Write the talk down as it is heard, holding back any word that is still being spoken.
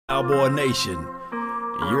Cowboy Nation.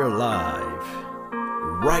 You're live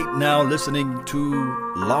right now listening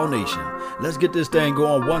to Law Nation. Let's get this thing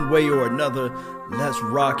going one way or another. Let's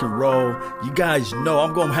rock and roll. You guys know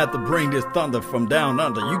I'm going to have to bring this thunder from down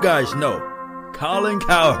under. You guys know Colin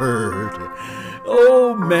Cowherd.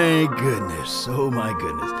 Oh, my goodness. Oh, my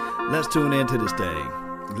goodness. Let's tune into this thing.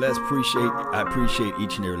 I appreciate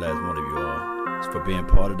each and every last one of you all for being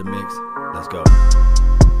part of the mix. Let's go.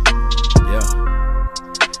 Yeah.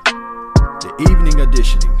 The evening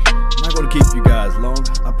editioning. I'm not going to keep you guys long.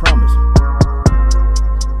 I promise.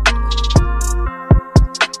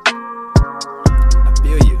 I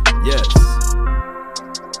feel you. Yes.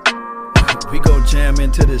 We gonna jam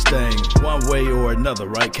into this thing one way or another,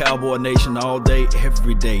 right? Cowboy Nation all day,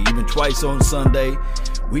 every day, even twice on Sunday.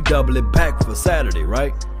 We double it back for Saturday,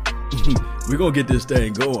 right? We're gonna get this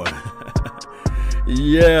thing going.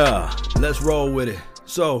 Yeah, let's roll with it.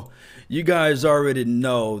 So, you guys already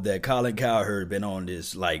know that Colin Cowherd been on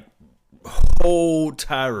this like whole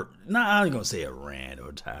tirade. I ain't gonna say a rant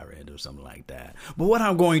or tirade or something like that. But what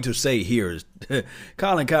I'm going to say here is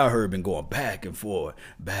Colin Cowherd been going back and forth,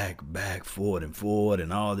 forward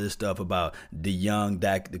and all this stuff about the young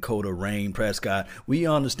Dakota Rain Prescott. We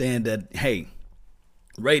understand that, hey,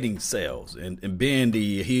 rating sales and being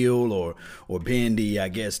the heel or being the, I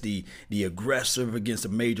guess, the aggressive against a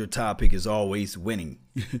major topic is always winning,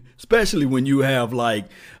 especially when you have like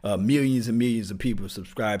millions and millions of people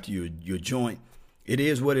subscribe to your joint. It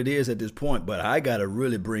is what it is at this point, but I got to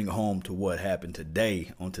really bring home to what happened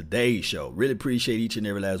today on today's show. Really appreciate each and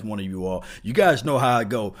every last one of you all. You guys know how I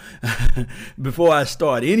go. Before I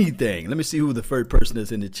start anything, let me see who the first person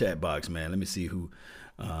is in the chat box, man. Let me see who.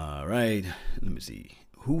 All right. Let me see.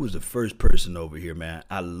 Who was the first person over here, man?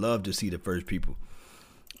 I love to see the first people.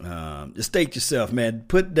 Just state yourself, man.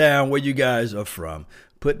 Put down where you guys are from.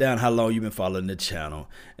 Put down how long you've been following the channel.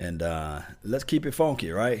 And let's keep it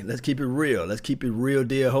funky, right? Let's keep it real. Let's keep it real,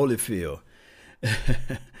 dear Holyfield.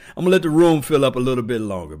 I'm going to let the room fill up a little bit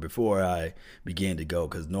longer before I begin to go,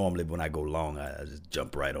 because normally when I go long, I just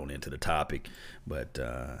jump right on into the topic. But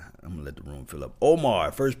I'm going to let the room fill up.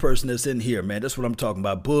 Omar, first person that's in here, man. That's what I'm talking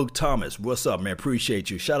about. Boog Thomas, what's up, man?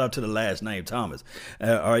 Appreciate you. Shout out to the last name, Thomas.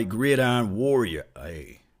 All right, Gridiron Warrior.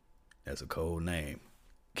 Hey, that's a cold name.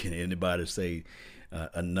 Can anybody say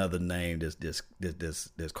another name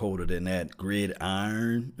that's colder than that?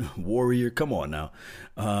 Gridiron Warrior? Come on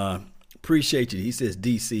now. Appreciate you. He says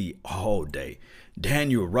DC all day.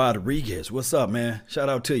 Daniel Rodriguez, what's up, man? Shout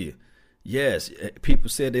out to you. Yes, people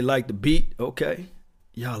said they like the beat. Okay,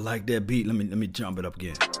 y'all like that beat. Let me jump it up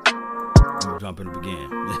again. Let me jump it up again.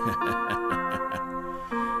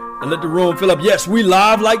 And let the room fill up. Yes, we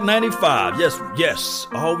live like 95. Yes.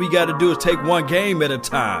 All we got to do is take one game at a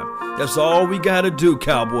time. That's all we got to do,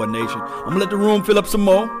 Cowboy Nation. I'm going to let the room fill up some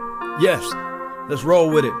more. Yes, let's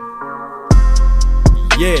roll with it.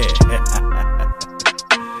 Yeah.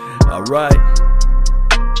 All right.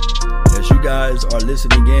 As you guys are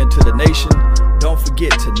listening in to the nation, don't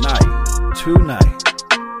forget tonight,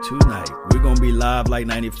 we're going to be live like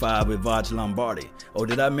 95 with Vaj Lombardi. Oh,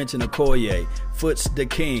 did I mention Okoye? Foots the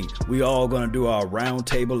King. We all going to do our round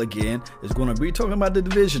table again. It's going to be talking about the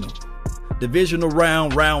divisional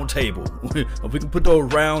round table. If we can put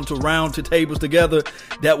those round to tables together,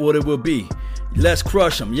 that's what it will be. Let's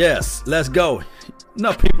crush them. Yes, let's go.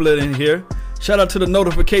 Enough people in here. Shout out to the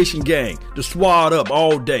notification gang, the SWAT up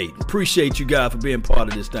all day. Appreciate you guys for being part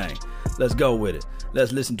of this thing. Let's go with it.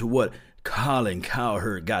 Let's listen to what Colin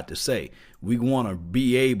Cowherd got to say. We want to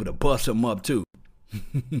be able to bust him up too.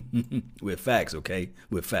 With facts, okay?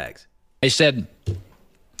 With facts. I said,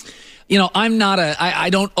 I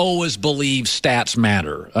don't always believe stats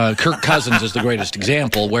matter. Kirk Cousins is the greatest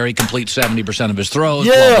example, where he completes 70% of his throws,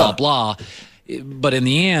 blah, blah, blah. But in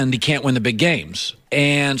the end, he can't win the big games.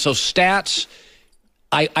 And so stats,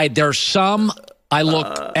 there's some I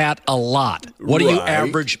look at a lot. What do you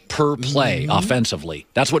average per play offensively?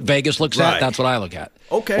 That's what Vegas looks at. That's what I look at.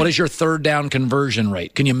 Okay. What is your third down conversion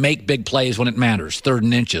rate? Can you make big plays when it matters? Third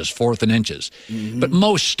and inches, fourth and inches. But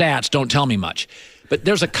most stats don't tell me much. But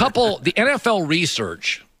there's a couple, the NFL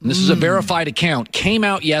research, and this is a verified account, came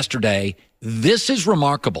out yesterday. This is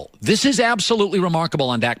remarkable. This is absolutely remarkable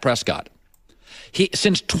on Dak Prescott.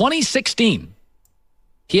 Since 2016,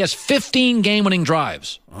 he has 15 game-winning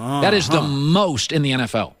drives. That is the most in the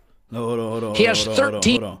NFL. Hold on. He has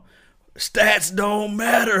 13. Hold on. Stats don't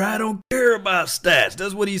matter. I don't care about stats.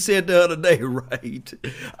 That's what he said the other day, right?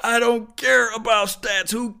 I don't care about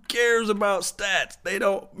stats. Who cares about stats? They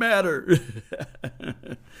don't matter.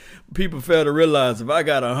 people fail to realize if I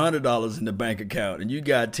got $100 in the bank account and you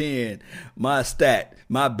got 10,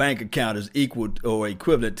 my bank account is equal or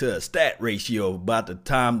equivalent to a stat ratio about the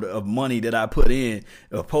time of money that I put in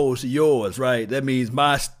opposed to yours, right? That means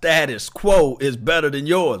my status quo is better than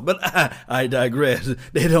yours. But I digress.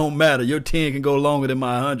 They don't matter. Your 10 can go longer than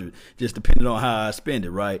my 100, just depending on how I spend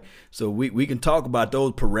it, right? So we can talk about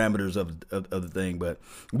those parameters of the thing, but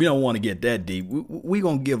we don't want to get that deep. We're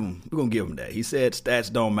gonna give him that. He said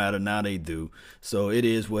stats don't matter. Now they do. So it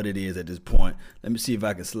is what it is at this point. Let me see if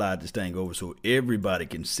I can slide this thing over so everybody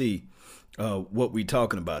can see what we're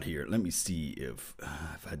talking about here. Let me see if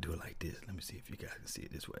I do it like this. Let me see if you guys can see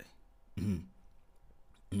it this way.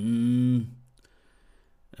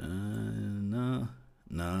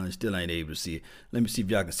 No, I still ain't able to see it. Let me see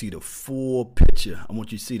if y'all can see the full picture. I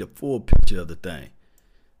want you to see the full picture of the thing.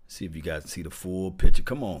 See if you guys can see the full picture.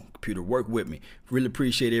 Come on, computer, work with me. Really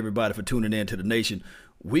appreciate everybody for tuning in to the nation.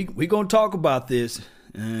 We gonna talk about this,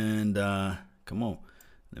 and come on.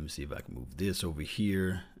 Let me see if I can move this over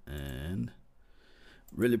here, and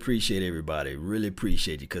really appreciate everybody. Really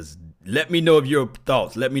appreciate you, because let me know of your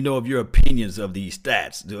thoughts. Let me know of your opinions of these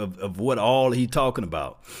stats, of what all he's talking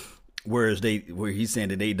about. Where he's saying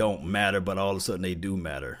that they don't matter, but all of a sudden they do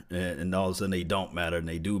matter, and all of a sudden they don't matter, and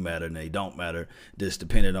they do matter, and they don't matter. Just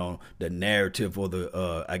depending on the narrative or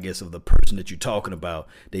the, I guess, of the person that you're talking about,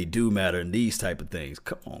 they do matter, and these type of things.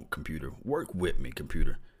 Come on, computer, work with me,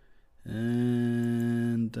 computer.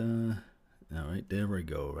 And all right, there we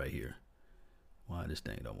go, right here. Why this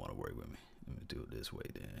thing don't want to work with me? Let me do it this way,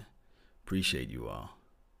 then. Appreciate you all.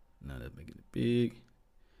 Now let's make it big.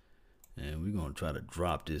 And we're going to try to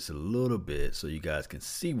drop this a little bit so you guys can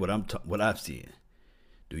see what I'm seeing.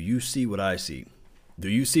 Do you see what I see? Do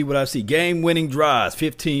you see what I see? Game-winning drives,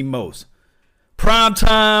 15 most.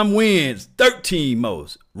 Primetime wins, 13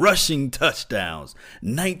 most. Rushing touchdowns,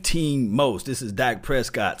 19 most. This is Dak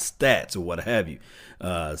Prescott's stats or what have you.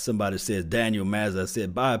 Somebody says, Daniel Mazza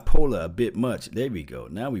said, bipolar a bit much. There we go.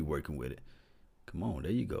 Now we working with it. Come on,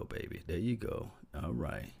 there you go, baby. There you go. All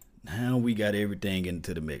right. Now we got everything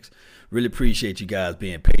into the mix. Really appreciate you guys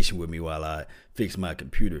being patient with me while I fix my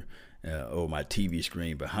computer or my TV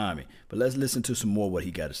screen behind me. But let's listen to some more what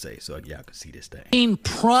he got to say so y'all can see this thing.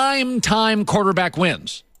 Prime time quarterback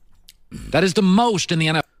wins. That is the most in the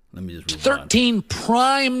NFL. Let me just 13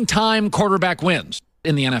 prime time quarterback wins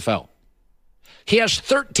in the NFL. He has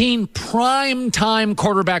 13 prime time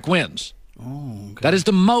quarterback wins. Oh, okay. That is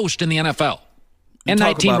the most in the NFL. And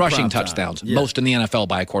 19 rushing touchdowns, yeah. Most in the NFL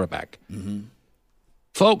by a quarterback. Mm-hmm.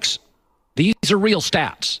 Folks, these are real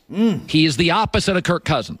stats. He is the opposite of Kirk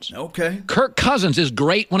Cousins. Okay. Kirk Cousins is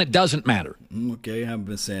great when it doesn't matter. Okay, I haven't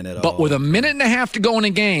been saying that But all. with a minute and a half to go in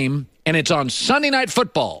a game, and it's on Sunday Night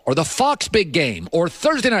Football, or the Fox Big Game, or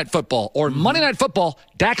Thursday Night Football, or Monday Night Football,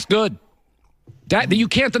 Dak's good. You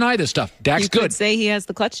can't deny this stuff. Dak's good. You could say he has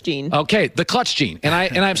the clutch gene. Okay, the clutch gene. And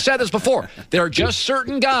I've said this before. There are just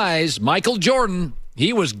certain guys. Michael Jordan,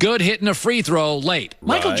 he was good hitting a free throw late.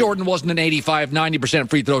 Michael Jordan wasn't an 85, 90%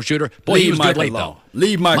 free throw shooter. Boy, he was good late, though.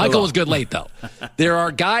 Michael was good late, though. There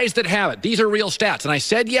are guys that have it. These are real stats. And I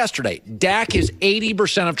said yesterday, Dak is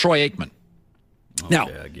 80% of Troy Aikman. Now,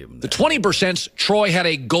 the 20%, Troy had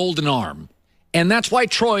a golden arm. And that's why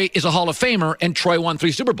Troy is a Hall of Famer, and Troy won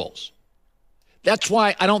 3 Super Bowls. That's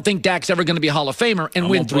why I don't think Dak's ever going to be a Hall of Famer and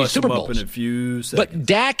win 3 Super Bowls. In a few seconds. But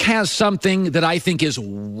Dak has something that I think is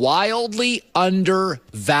wildly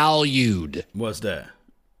undervalued. What's that?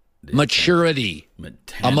 Maturity,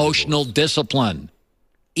 emotional discipline,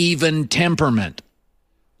 even temperament,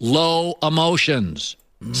 low emotions,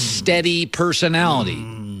 steady personality.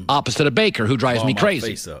 Opposite of Baker, who drives me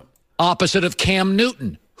crazy. Opposite of Cam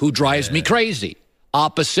Newton, who drives me crazy.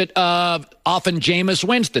 Opposite of often Jameis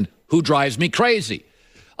Winston, who drives me crazy.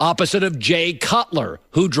 Opposite of Jay Cutler,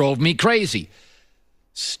 who drove me crazy.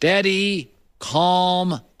 Steady,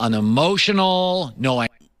 calm, unemotional, no.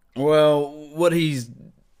 Well, what he's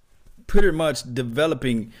pretty much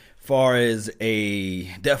developing far as a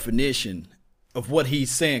definition of what he's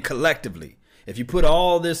saying collectively. If you put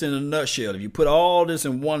all this in a nutshell, if you put all this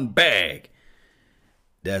in one bag,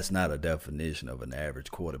 that's not a definition of an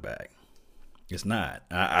average quarterback. It's not.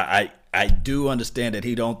 I do understand that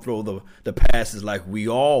he don't throw the passes like we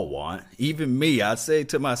all want. Even me, I say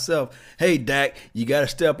to myself, hey, Dak, you got to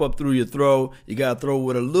step up through your throw. You got to throw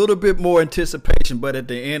with a little bit more anticipation. But at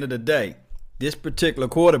the end of the day, this particular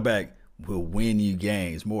quarterback will win you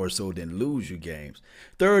games more so than lose you games.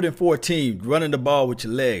 3rd and 14, running the ball with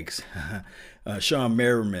your legs. Sean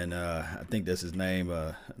Merriman, I think that's his name,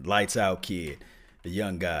 lights out kid, the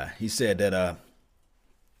young guy. He said that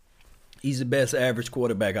he's the best average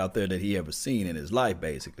quarterback out there that he ever seen in his life,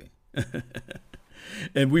 basically.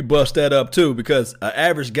 And we bust that up too, because an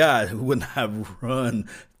average guy who would not run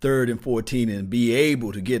 3rd and 14 and be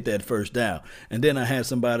able to get that first down. And then I had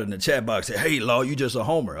somebody in the chat box say, "Hey, Law, you just a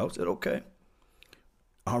homer." I said, okay.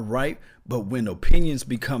 All right. But when opinions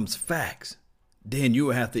becomes facts, then you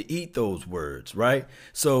have to eat those words, right?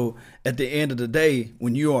 So at the end of the day,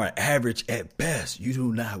 when you are average at best, you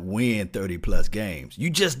do not win 30 plus games. You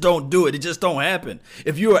just don't do it. It just don't happen.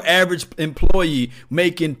 If you're an average employee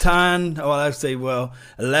making $11,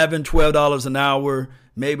 $12 an hour,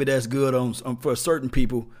 maybe that's good on for certain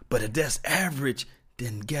people. But if that's average,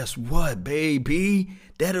 then guess what, baby?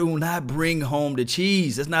 That will not bring home the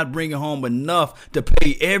cheese. That's not bringing home enough to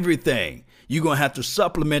pay everything. You're going to have to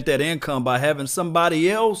supplement that income by having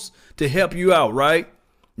somebody else to help you out, right?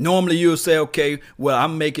 Normally you'll say, okay, well,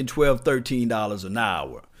 I'm making $12, $13 an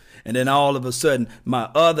hour. And then all of a sudden, my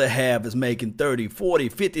other half is making $30,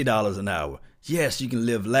 $40, $50 an hour. Yes, you can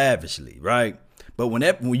live lavishly, right? But when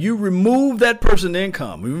you remove that person's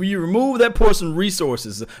income, when you remove that person's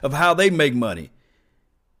resources of how they make money,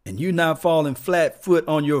 and you're not falling flat foot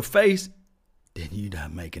on your face, then you're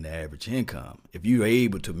not making the average income if you're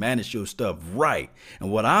able to manage your stuff right. And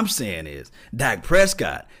what I'm saying is Dak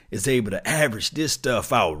Prescott is able to average this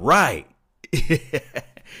stuff out right.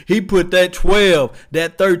 He put that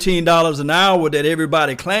 $13 an hour that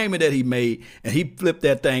everybody claiming that he made, and he flipped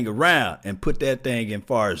that thing around and put that thing in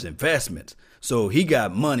far as investments. So he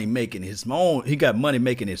got money making his own. He got money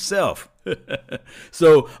making himself.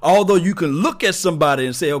 So although you can look at somebody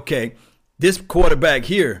and say, okay, this quarterback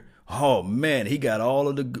here, oh man, he got all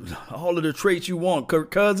of the traits you want.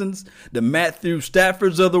 Kirk Cousins, the Matthew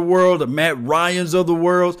Staffords of the world, the Matt Ryans of the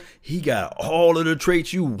world. He got all of the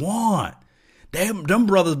traits you want. Them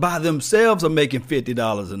brothers by themselves are making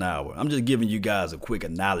 $50 an hour. I'm just giving you guys a quick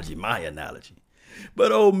analogy, my analogy.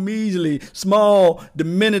 But measly, small,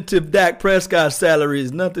 diminutive Dak Prescott salary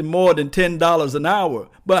is nothing more than $10 an hour.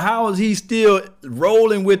 But how is he still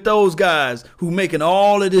rolling with those guys who making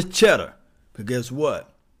all of this cheddar? But guess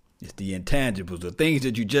what? It's the intangibles, the things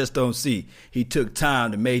that you just don't see. He took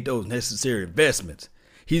time to make those necessary investments.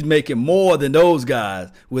 He's making more than those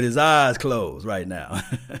guys with his eyes closed right now.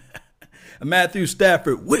 Matthew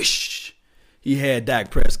Stafford wish he had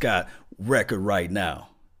Dak Prescott record right now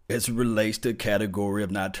as it relates to the category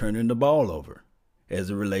of not turning the ball over, as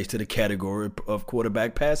it relates to the category of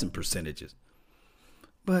quarterback passing percentages.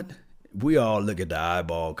 But we all look at the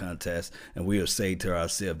eyeball contest and we'll say to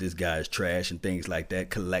ourselves, this guy is trash and things like that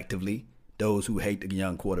collectively, those who hate the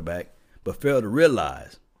young quarterback, but fail to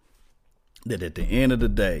realize that at the end of the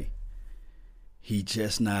day, he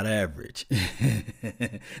just not average.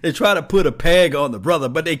 They try to put a peg on the brother,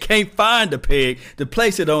 but they can't find the peg to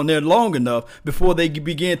place it on there long enough before they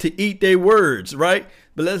begin to eat their words, right?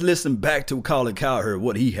 But let's listen back to Colin Cowherd,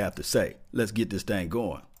 what he have to say. Let's get this thing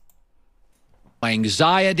going.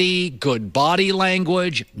 Anxiety, good body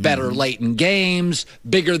language, better late in games,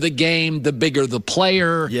 bigger the game, the bigger the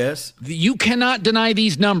player. Yes. You cannot deny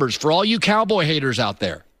these numbers for all you Cowboy haters out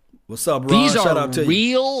there. What's up, Ron? These Shout are out to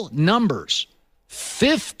real numbers.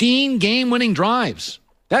 15 game-winning drives.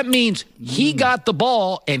 That means he got the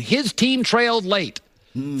ball and his team trailed late.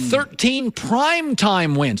 13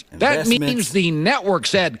 primetime wins. That means the network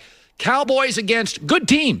said Cowboys against good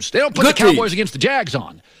teams. They don't put the Cowboys against the Jags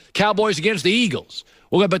on. Cowboys against the Eagles.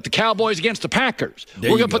 We're going to put the Cowboys against the Packers. We're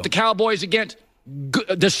going to put the Cowboys against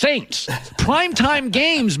the Saints. Primetime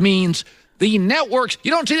games means the networks.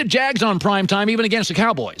 You don't see the Jags on primetime even against the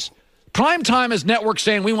Cowboys. Primetime is networks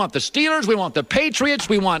saying we want the Steelers, we want the Patriots,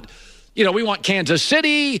 we want Kansas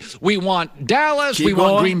City, we want Dallas, we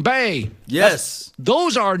want Green Bay. Yes.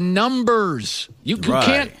 Those are numbers. You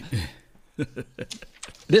can't.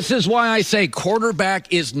 This is why I say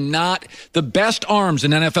quarterback is not the best arms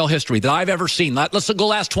in NFL history that I've ever seen. Let's go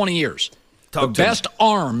last 20 years. The best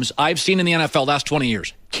arms I've seen in the NFL last 20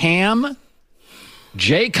 years. Cam,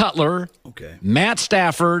 Jay Cutler, Matt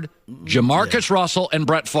Stafford, Jamarcus Russell, and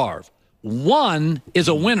Brett Favre. One is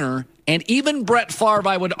a winner, and even Brett Favre,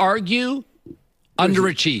 I would argue,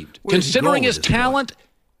 underachieved. Considering his talent,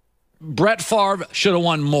 Brett Favre should have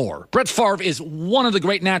won more. Brett Favre is one of the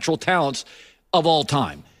great natural talents of all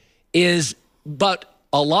time. But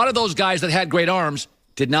a lot of those guys that had great arms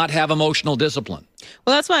did not have emotional discipline.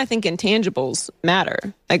 Well, that's why I think intangibles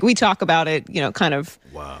matter. Like we talk about it, kind of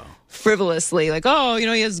frivolously, like,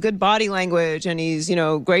 he has good body language and he's,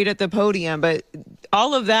 great at the podium. But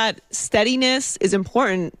all of that steadiness is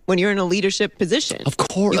important when you're in a leadership position. Of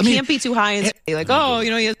course. You can't be too high and say, like,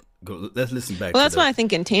 he has... Let's listen back. Well, that's why I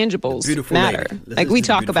think intangibles matter. Like we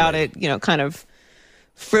talk about it, kind of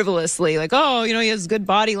frivolously, like, he has good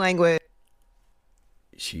body language.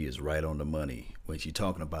 she is right on the money when she's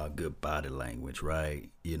talking about good body language, right?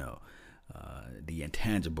 The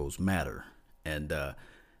intangibles matter. And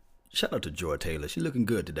shout out to Joy Taylor. She's looking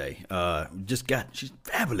good today. She's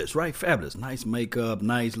fabulous, right? Fabulous. Nice makeup,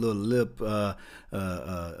 nice little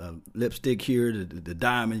lipstick here, the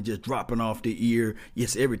diamond just dropping off the ear.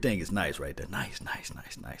 Yes, everything is nice right there. Nice.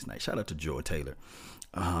 Shout out to Joy Taylor.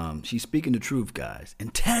 She's speaking the truth, guys.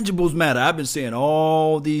 Intangibles matter. I've been saying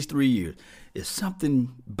all these 3 years. It's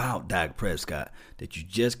something about Dak Prescott that you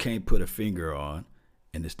just can't put a finger on,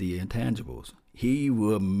 and it's the intangibles. He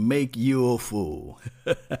will make you a fool.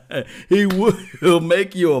 He will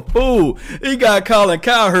make you a fool. He got Colin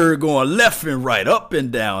Cowherd going left and right, up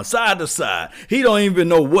and down, side to side. He don't even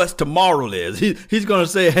know what tomorrow is. He's going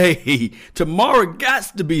to say, hey, tomorrow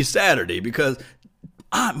got to be Saturday because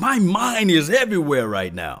my mind is everywhere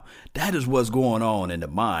right now. That is what's going on in the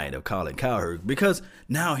mind of Colin Cowherd because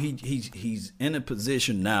now he's in a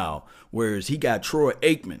position now where he got Troy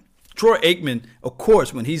Aikman. Troy Aikman, of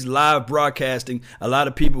course, when he's live broadcasting, a lot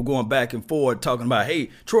of people going back and forth talking about, hey,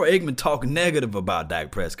 Troy Aikman talking negative about Dak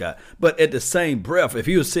Prescott. But at the same breath, if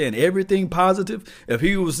he was saying everything positive, if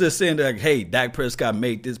he was just saying that, hey, Dak Prescott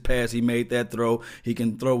made this pass, he made that throw, he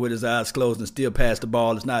can throw with his eyes closed and still pass the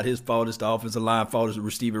ball. It's not his fault. It's the offensive line fault. It's the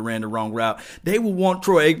receiver ran the wrong route. They would want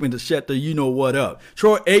Troy Aikman to shut the you-know-what up.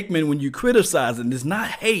 Troy Aikman, when you criticize him, it's not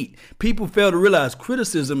hate. People fail to realize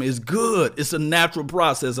criticism is good. It's a natural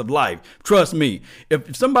process of life. Trust me,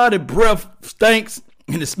 if somebody's breath stinks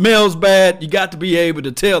and it smells bad, you got to be able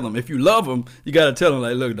to tell them. If you love them, you got to tell them,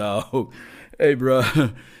 like, look, dog, hey, bro,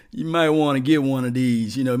 you might want to get one of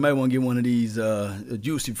these, you might want to get one of these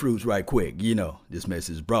juicy fruits right quick. This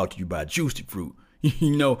message is brought to you by Juicy Fruit.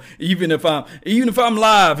 Even if I'm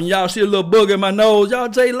live and y'all see a little booger in my nose,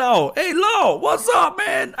 y'all say, Law, hey, Law, what's up,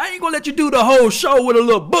 man? I ain't gonna let you do the whole show with a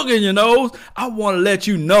little booger in your nose. I want to let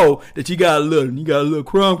you know that you got a little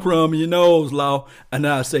crumb in your nose, Law. And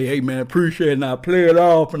I say, hey, man, appreciate it. And I play it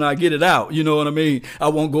off and I get it out. You know what I mean? I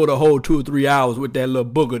won't go the whole 2 or 3 hours with that little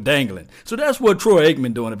booger dangling. So that's what Troy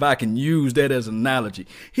Aikman doing, if I can use that as an analogy.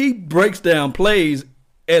 He breaks down plays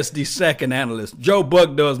as the second analyst. Joe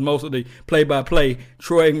Buck does most of the play-by-play.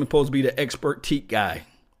 Troy Aikman supposed to be the expert teak guy.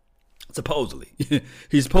 Supposedly.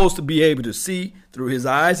 He's supposed to be able to see through his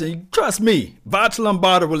eyes. And trust me, Vaч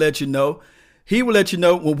Lombardo will let you know. He will let you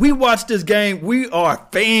know when we watch this game, we are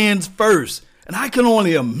fans first. And I can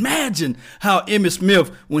only imagine how Emmitt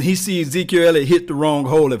Smith, when he sees Ezekiel Elliott hit the wrong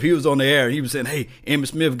hole, if he was on the air, he was saying, hey, Emmitt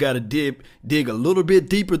Smith got to dig a little bit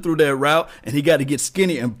deeper through that route, and he got to get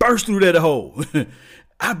skinny and burst through that hole.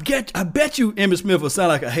 I bet you Emmitt Smith will sound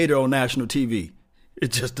like a hater on national TV.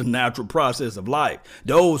 It's just a natural process of life.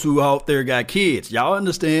 Those who out there got kids, y'all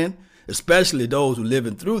understand? Especially those who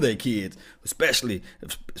living through their kids, especially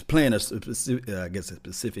playing a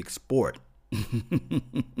specific sport.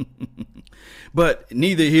 But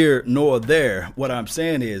neither here nor there. What I'm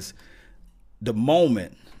saying is the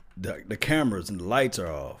moment the cameras and the lights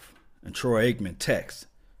are off and Troy Aikman texts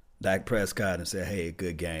Dak Prescott and say, hey,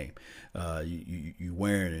 good game. You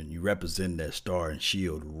wearing and you represent that star and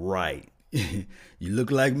shield right. You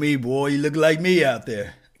look like me, boy. You look like me out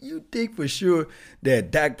there. You think for sure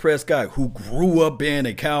that Dak Prescott, who grew up being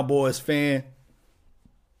a Cowboys fan,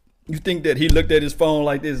 you think that he looked at his phone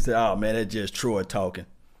like this and said, oh, man, that's just Troy talking.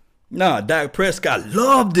 Nah, Dak Prescott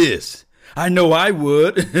loved this. I know I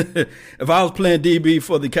would. If I was playing DB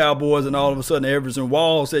for the Cowboys and all of a sudden Everson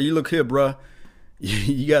Wall said, you look here, bruh.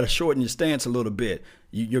 You got to shorten your stance a little bit.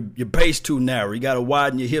 Your base too narrow. You got to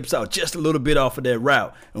widen your hips out just a little bit off of that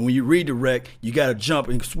route. And when you redirect, you got to jump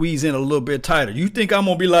and squeeze in a little bit tighter. You think I'm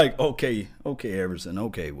going to be like, okay, Everson,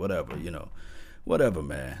 okay, whatever, whatever,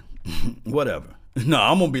 man, whatever. No,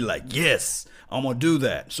 I'm going to be like, yes, I'm going to do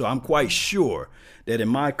that. So I'm quite sure that in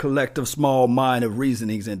my collective small mind of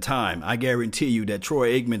reasonings and time, I guarantee you that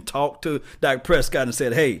Troy Aikman talked to Dak Prescott and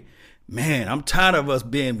said, hey, man, I'm tired of us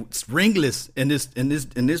being ringless in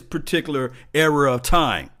this particular era of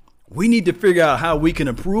time. We need to figure out how we can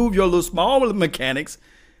improve your little small mechanics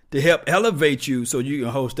to help elevate you so you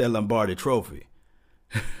can host that Lombardi Trophy.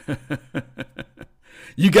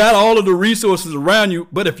 You got all of the resources around you,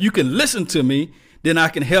 but if you can listen to me, then I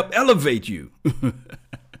can help elevate you.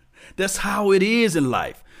 That's how it is in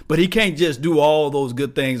life. But he can't just do all those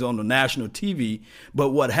good things on the national TV. But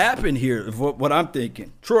what happened here, what I'm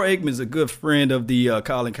thinking, Troy Aikman is a good friend of the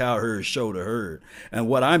Colin Cowherd show, The Herd. And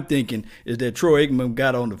what I'm thinking is that Troy Aikman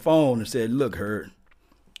got on the phone and said, look, Herd,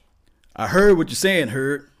 I heard what you're saying,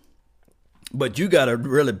 Herd, but you got to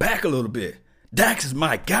really back a little bit. Dax is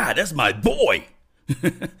my guy. That's my boy.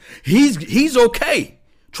 He's okay.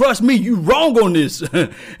 Trust me, you wrong on this.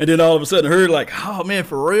 And then all of a sudden Hurd like, oh man,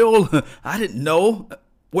 for real? I didn't know.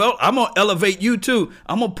 Well, I'm going to elevate you too.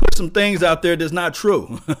 I'm going to put some things out there that's not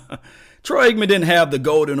true. Troy Aikman didn't have the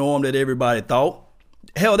golden arm that everybody thought.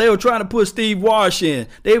 Hell, they were trying to put Steve Walsh in.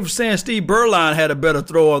 They were saying Steve Berline had a better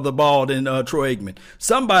throw of the ball than Troy Aikman.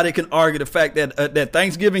 Somebody can argue the fact that that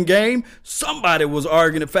Thanksgiving game, somebody was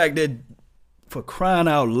arguing the fact that, for crying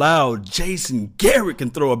out loud, Jason Garrett can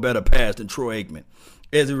throw a better pass than Troy Aikman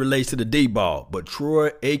as it relates to the D-ball. But Troy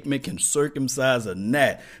Aikman can circumcise a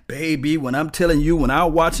gnat. Baby, when I'm telling you, when I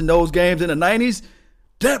was watching those games in the 90s,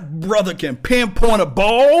 that brother can pinpoint a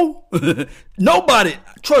ball. Nobody,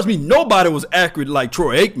 trust me, nobody was accurate like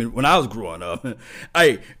Troy Aikman when I was growing up.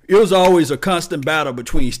 It was always a constant battle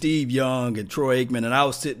between Steve Young and Troy Aikman, and I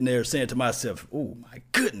was sitting there saying to myself, oh my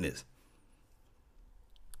goodness.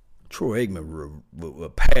 Troy Aikman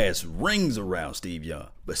would pass rings around Steve Young.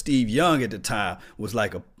 But Steve Young at the time was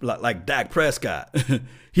like Dak Prescott.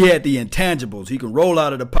 He had the intangibles. He can roll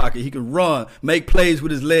out of the pocket. He can run, make plays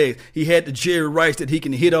with his legs. He had the Jerry Rice that he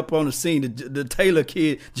can hit up on the scene, the Taylor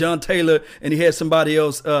kid, John Taylor, and he had somebody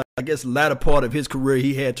else, I guess, latter part of his career,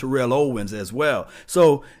 he had Terrell Owens as well.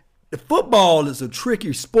 So the football is a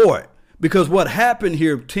tricky sport. Because what happened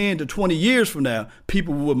here 10 to 20 years from now,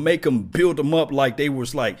 people will make them build them up like they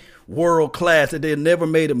was like world class, that they never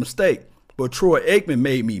made a mistake. But Troy Aikman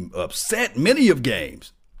made me upset many of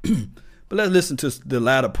games. But let's listen to the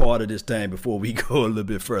latter part of this thing before we go a little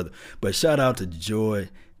bit further. But shout out to Joy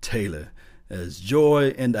Taylor. As Joy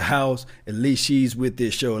in the house, at least she's with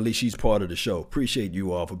this show. At least she's part of the show. Appreciate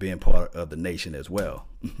you all for being part of the nation as well.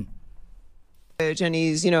 And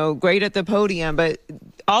he's, great at the podium, but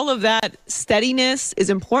all of that steadiness is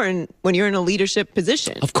important when you're in a leadership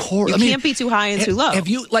position. Of course. You can't be too high and too low. Have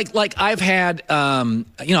you, like I've had,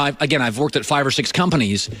 I've worked at 5 or 6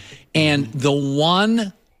 companies, and the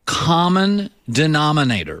one common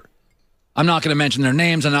denominator, I'm not going to mention their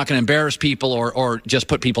names, I'm not going to embarrass people or just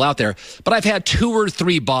put people out there, but I've had 2 or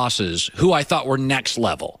 3 bosses who I thought were next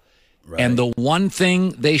level. Right. And the one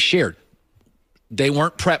thing they shared, they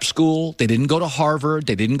weren't prep school. They didn't go to Harvard.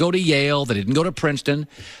 They didn't go to Yale. They didn't go to Princeton.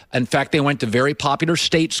 In fact, they went to very popular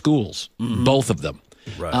state schools, both of them.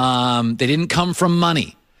 Right. They didn't come from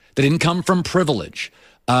money. They didn't come from privilege.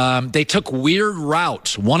 They took weird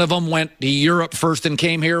routes. One of them went to Europe first and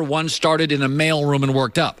came here. One started in a mailroom and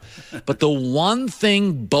worked up. But the one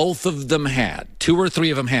thing both of them had, 2 or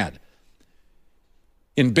 3 of them had,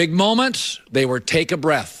 in big moments, they were take a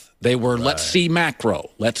breath. They were, let's see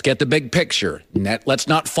macro. Let's get the big picture. Let's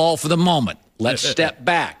not fall for the moment. Let's step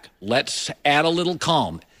back. Let's add a little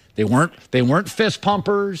calm. They weren't fist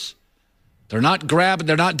pumpers. They're not grabbing.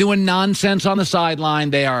 They're not doing nonsense on the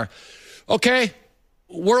sideline. They are, okay,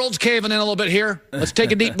 world's caving in a little bit here. Let's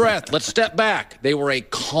take a deep breath. Let's step back. They were a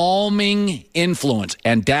calming influence,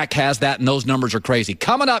 and Dak has that, and those numbers are crazy.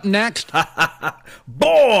 Coming up next.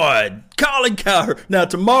 Boy, Colin Cowherd. Now,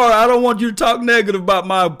 tomorrow, I don't want you to talk negative about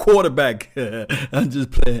my quarterback. I'm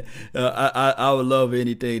just playing. I would love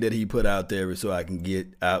anything that he put out there so I can get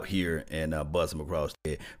out here and bust him across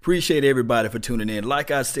the head. Appreciate everybody for tuning in.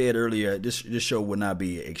 Like I said earlier, this show will not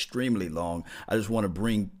be extremely long. I just want to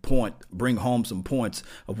bring home some points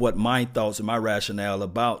of what my thoughts and my rationale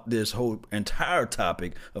about this whole entire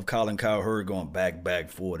topic of Colin Cowherd going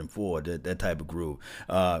back, forward, that type of groove.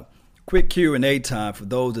 Quick Q&A time for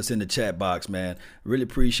those that's in the chat box, man. Really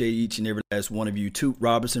appreciate each and every last one of you. Toot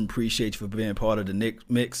Robinson, appreciate you for being part of the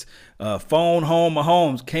mix. Phone Home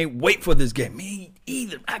Mahomes, can't wait for this game. Me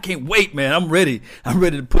either. I can't wait, man. I'm ready. I'm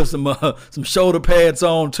ready to put some shoulder pads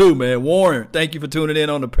on too, man. Warren, thank you for tuning in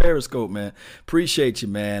on the Periscope, man. Appreciate you,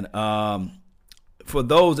 man. For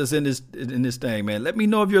those that's in this thing, man, let me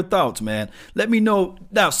know of your thoughts, man. Let me know.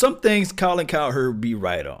 Now, some things Colin Cowherd be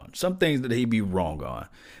right on. Some things that he be wrong on.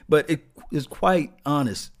 But it is quite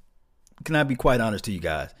honest. Can I be quite honest to you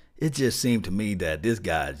guys? It just seemed to me that this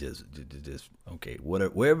guy just okay,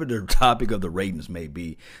 wherever the topic of the ratings may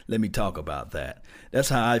be, let me talk about that. That's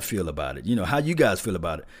how I feel about it. How you guys feel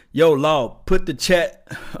about it. Yo, Law, put the chat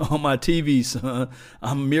on my TV, son.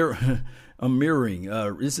 I'm mirroring.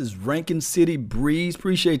 This is Rankin City Breeze.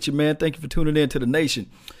 Appreciate you, man. Thank you for tuning in to the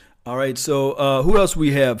nation. All right, so who else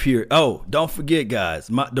we have here? Oh, don't forget, guys,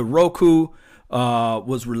 the Roku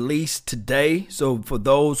was released today. So for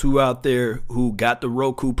those who out there who got the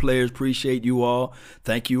Roku players, appreciate you all.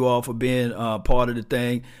 Thank you all for being part of the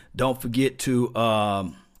thing. Don't forget to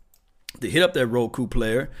hit up that Roku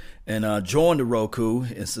player and join the Roku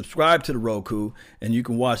and subscribe to the Roku, and you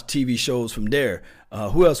can watch TV shows from there.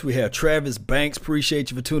 Who else we have? Travis Banks,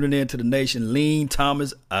 appreciate you for tuning in to the nation. Lean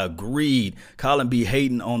Thomas, agreed. Colin B.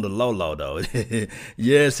 hating on the low, though.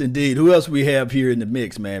 Yes, indeed. Who else we have here in the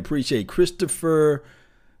mix, man? Appreciate Christopher.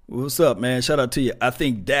 What's up, man? Shout out to you. I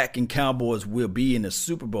think Dak and Cowboys will be in the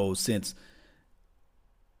Super Bowl since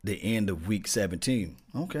the end of week 17.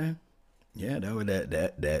 Okay. Yeah,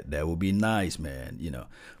 that would be nice, man. You know,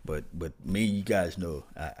 but me, you guys know,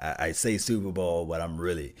 I say Super Bowl, but I'm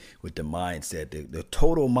really with the mindset, the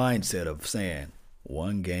total mindset of saying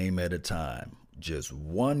one game at a time, just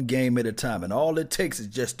one game at a time, and all it takes is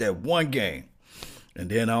just that one game, and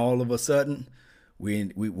then all of a sudden,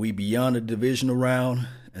 we beyond the divisional round,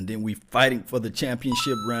 and then we fighting for the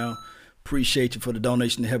championship round. Appreciate you for the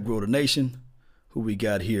donation to help grow the nation. Who we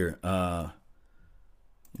got here?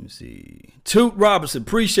 Let me see. Toot Robinson,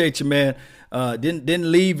 appreciate you, man.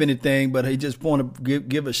 Didn't leave anything, but he just want to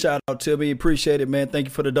give a shout out to me. Appreciate it, man. Thank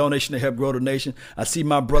you for the donation to help grow the nation. I see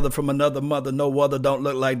my brother from another mother, no other, don't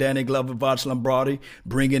look like Danny Glover, Voch Lombardi,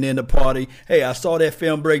 bringing in the party. Hey, I saw that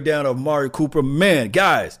film breakdown of Amari Cooper. Man,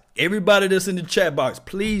 guys, everybody that's in the chat box,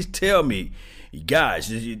 please tell me, guys,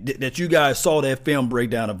 that you guys saw that film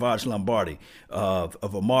breakdown of Voch Lombardi of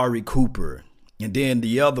Amari Cooper. And then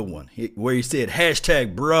the other one where he said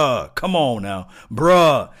hashtag bruh. Come on now,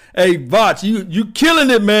 bruh. Hey, Voch, you killing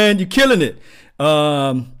it, man. You killing it.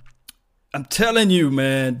 I'm telling you,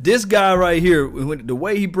 man, this guy right here, the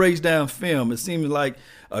way he breaks down film, it seems like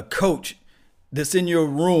a coach that's in your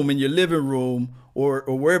room, in your living room, or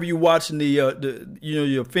wherever you're watching the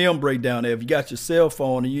your film breakdown there. If you got your cell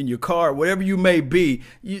phone and you in your car, whatever you may be,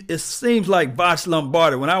 it seems like Voch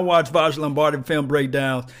Lombardi. When I watch Voch Lombardi film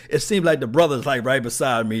breakdowns, it seems like the brother's like right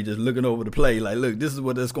beside me, just looking over the play, like, look, this is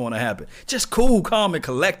what's going to happen. Just cool, calm, and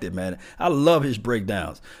collected, man. I love his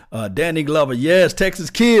breakdowns. Danny Glover, yes, Texas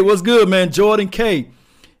Kid, what's good, man? Jordan K.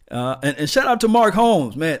 And shout out to Mark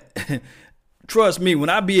Holmes, man. Trust me, when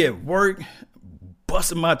I be at work,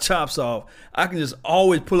 busting my chops off, I can just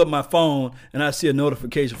always pull up my phone and I see a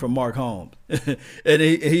notification from Mark Holmes. And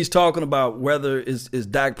he's talking about whether it's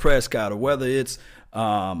Dak Prescott or whether it's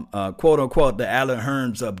quote unquote the Allen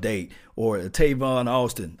Hurns update or Tavon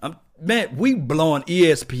Austin. Man, we blowing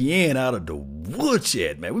ESPN out of the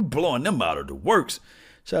woodshed, man. We blowing them out of the works.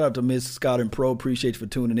 Shout out to Miss Scott and Pro. Appreciate you for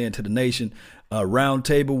tuning in to the nation.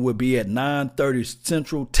 Roundtable will be at 9:30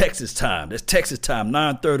 Central Texas time. That's Texas time,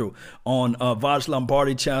 9:30 on Voch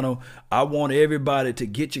Lombardi channel. I want everybody to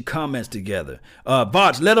get your comments together.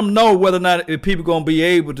 Voch, let them know whether or not if people going to be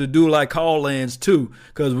able to do like call-ins too,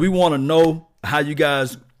 because we want to know how you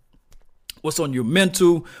guys, what's on your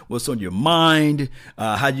mental, what's on your mind,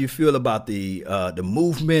 how you feel about the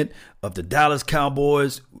movement of the Dallas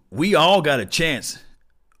Cowboys. We all got a chance.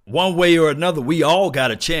 One way or another, we all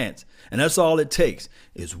got a chance. And that's all it takes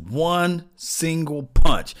is one single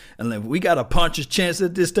punch. And if we got a puncher's chance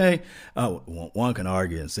at this thing, one can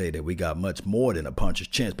argue and say that we got much more than a puncher's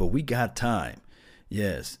chance, but we got time.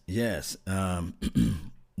 Yes.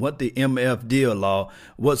 What the MF deal, Law?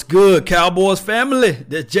 What's good, Cowboys family?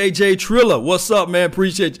 That's JJ Triller. What's up, man?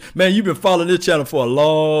 Appreciate you. Man, you've been following this channel for a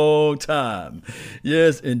long time.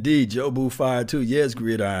 Yes, indeed. Joe Boo Fire, too. Yes,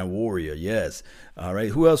 Gridiron Warrior. Yes. All right,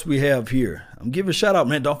 who else we have here? I'm giving a shout out,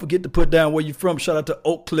 man. Don't forget to put down where you're from. Shout out to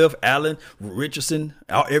Oak Cliff, Allen, Richardson,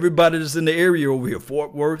 everybody that's in the area over here.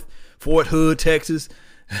 Fort Worth, Fort Hood, Texas,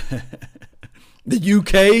 the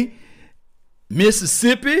UK,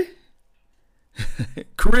 Mississippi.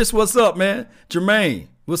 Chris, what's up, man? Jermaine,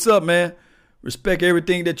 what's up, man? Respect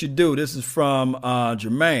everything that you do. This is from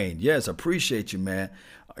Jermaine. Yes, appreciate you, man.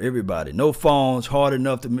 Everybody, no phones, hard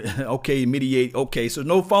enough to, mediate. Okay, so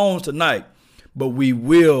no phones tonight. But we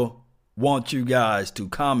will want you guys to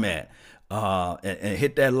comment and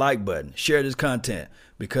hit that like button. Share this content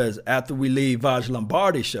because after we leave Voch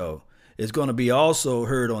Lombardi show, it's going to be also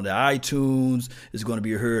heard on the iTunes. It's going to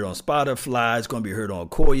be heard on Spotify. It's going to be heard on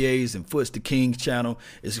Koye's and Foots the King's channel.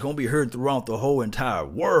 It's going to be heard throughout the whole entire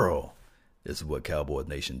world. This is what Cowboy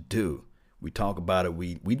Nation do. We talk about it.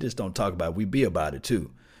 We just don't talk about it. We be about it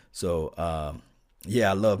too. So,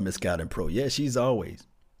 I love Miss Scott and Pro. Yeah, she's always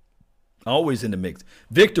in the mix.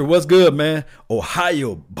 Victor, what's good, man?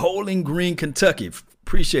 Ohio, Bowling Green, Kentucky.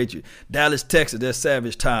 Appreciate you. Dallas, Texas, that's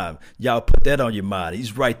Savage Time. Y'all put that on your mind.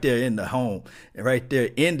 He's right there in the home, right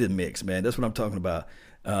there in the mix, man. That's what I'm talking about.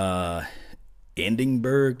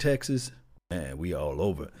 Edinburgh, Texas. Man, we all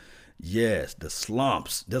over. Yes, the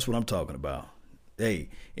slumps. That's what I'm talking about. Hey,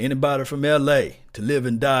 anybody from L.A. to live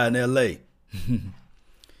and die in L.A.?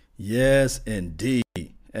 Yes, indeed.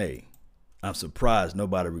 Hey. I'm surprised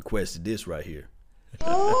nobody requested this right here.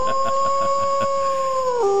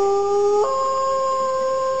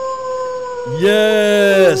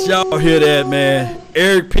 Yes, y'all hear that, man.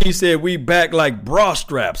 Eric P said we back like bra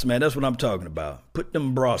straps, man. That's what I'm talking about. Put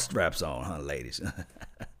them bra straps on, huh, ladies?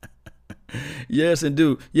 Yes,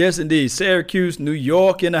 indeed. Yes, indeed. Syracuse, New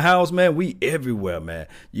York in the house, man. We everywhere, man.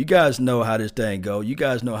 You guys know how this thing go. You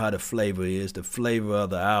guys know how the flavor is, the flavor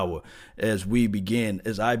of the hour as I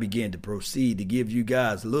begin to proceed to give you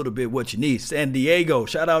guys a little bit what you need. San Diego.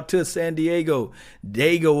 Shout out to San Diego.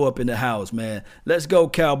 Dago up in the house, man. Let's go,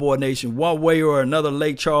 Cowboy Nation. One way or another,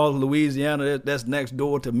 Lake Charles, Louisiana. That's next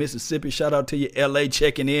door to Mississippi. Shout out to you, LA,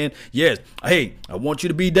 checking in. Yes. Hey, I want you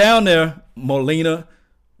to be down there, Molina.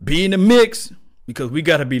 Be in the mix because we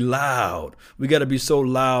got to be loud. We got to be so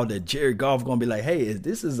loud that Jared Goff going to be like, hey, is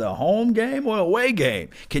this a home game or away game?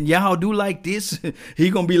 Can y'all do like this? He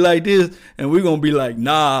going to be like this, and we're going to be like,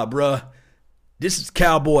 nah, bruh. This is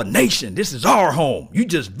Cowboy Nation. This is our home. You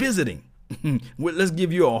just visiting. Let's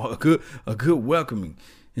give you a good welcoming.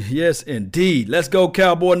 Yes, indeed. Let's go,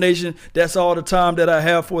 Cowboy Nation. That's all the time that I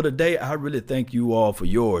have for today. I really thank you all for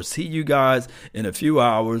yours. See you guys in a few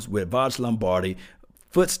hours with Voch Lombardi,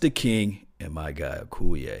 Foots the King, and my guy,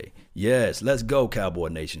 Akuye. Yes, let's go, Cowboy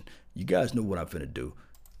Nation. You guys know what I'm finna do.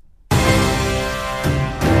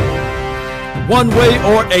 One way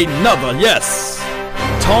or another, yes.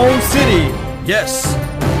 Tone City, yes.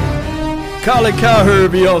 Colin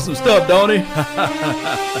Cowherd be on some stuff, don't he?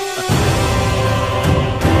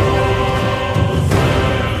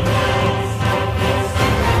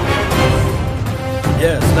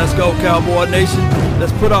 Yes, let's go, Cowboy Nation.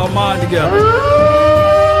 Let's put our mind together.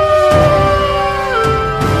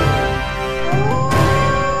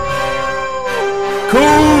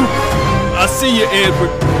 Cool. I see you, Edward.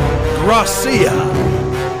 Gracia.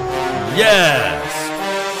 Yes.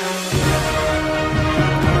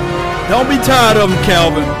 Don't be tired of them,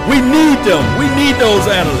 Calvin. We need them. We need those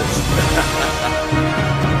analysts.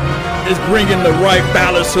 It's bringing the right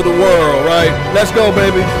balance to the world, right? Let's go,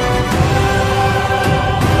 baby.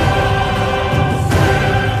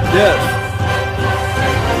 Yes.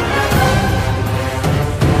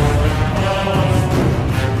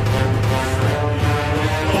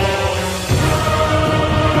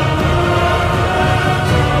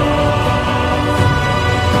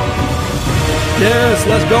 Yes,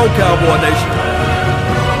 let's go, Cowboy Nation.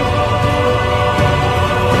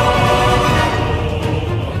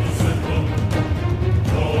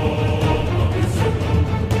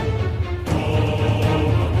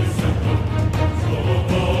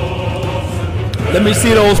 Let me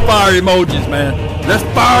see those fire emojis, man. Let's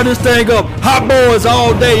fire this thing up. Hot boys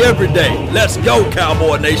all day, every day. Let's go,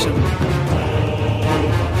 Cowboy Nation.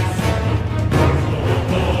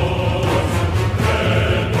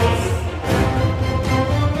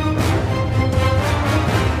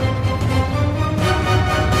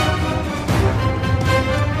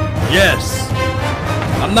 Yes.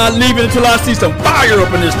 I'm not leaving until I see some fire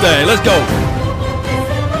up in this thing. Let's go.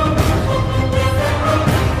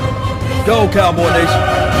 Go, Cowboy Nation.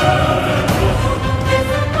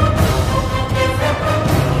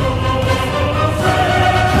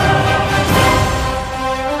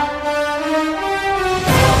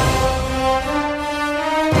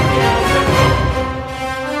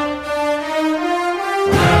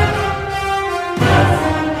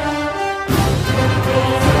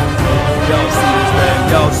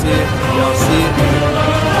 Y'all see it? Y'all see it?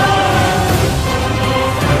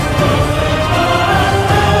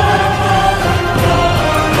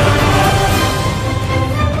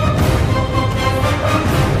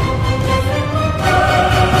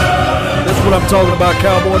 That's what I'm talking about,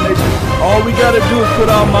 Cowboy Nation. All we got to do is put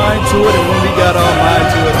our mind to it, and when we got our mind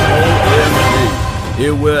to it,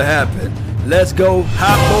 it will happen. Let's go,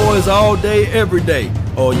 hot boys all day, every day.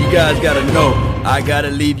 Oh, you guys got to know, I got to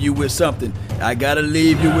leave you with something. I got to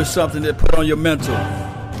leave you with something to put on your mental.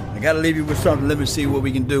 I got to leave you with something. Let me see what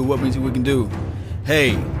we can do. What we can do.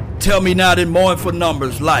 Hey, tell me not in mourn for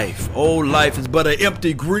numbers, life. Oh, life is but an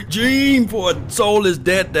empty dream, for a soul is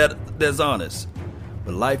dead that's honest.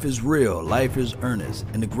 But life is real, life is earnest,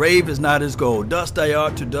 and the grave is not his goal. Dust I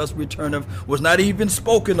art, to dust returneth, was not even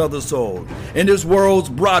spoken of the soul. In this world's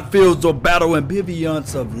broad fields of battle,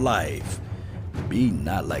 ambivalence of life. Be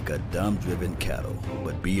not like a dumb-driven cattle,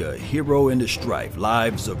 but be a hero in the strife.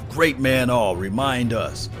 Lives of great men all remind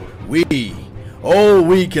us. We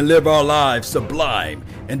can live our lives sublime,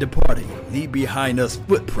 and departing, leave behind us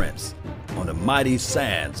footprints on the mighty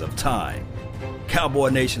sands of time. Cowboy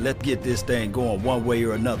Nation, let's get this thing going one way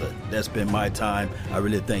or another. That's been my time. I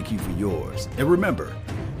really thank you for yours. And remember,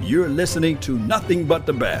 you're listening to nothing but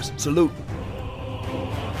the best. Salute.